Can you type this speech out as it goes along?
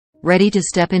Ready to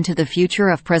step into the future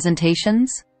of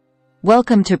presentations?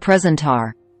 Welcome to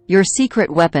Prezentar, your secret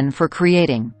weapon for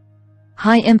creating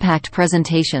high-impact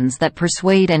presentations that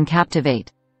persuade and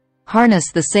captivate.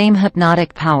 Harness the same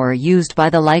hypnotic power used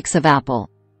by the likes of Apple,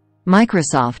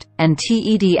 Microsoft, and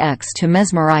TEDx to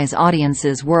mesmerize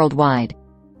audiences worldwide.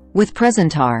 With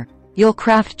Prezentar, you'll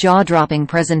craft jaw-dropping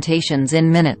presentations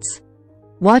in minutes.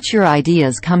 Watch your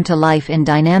ideas come to life in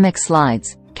dynamic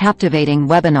slides, captivating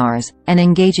webinars, and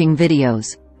engaging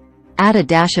videos. Add a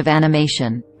dash of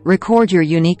animation, record your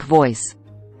unique voice,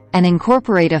 and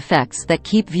incorporate effects that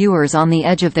keep viewers on the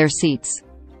edge of their seats.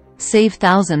 Save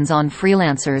thousands on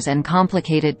freelancers and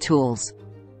complicated tools.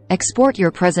 Export your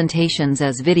presentations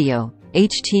as video,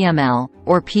 HTML,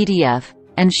 or PDF,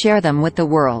 and share them with the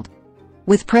world.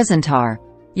 With Prezentar,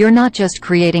 you're not just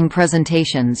creating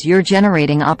presentations, you're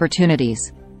generating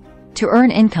opportunities to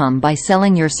earn income by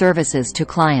selling your services to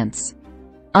clients.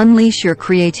 Unleash your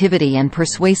creativity and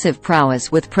persuasive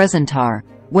prowess with Prezentar,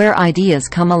 where ideas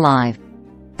come alive.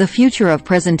 The future of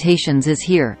presentations is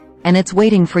here, and it's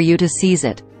waiting for you to seize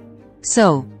it.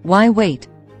 So, why wait?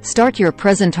 Start your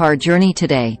Prezentar journey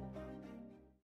today.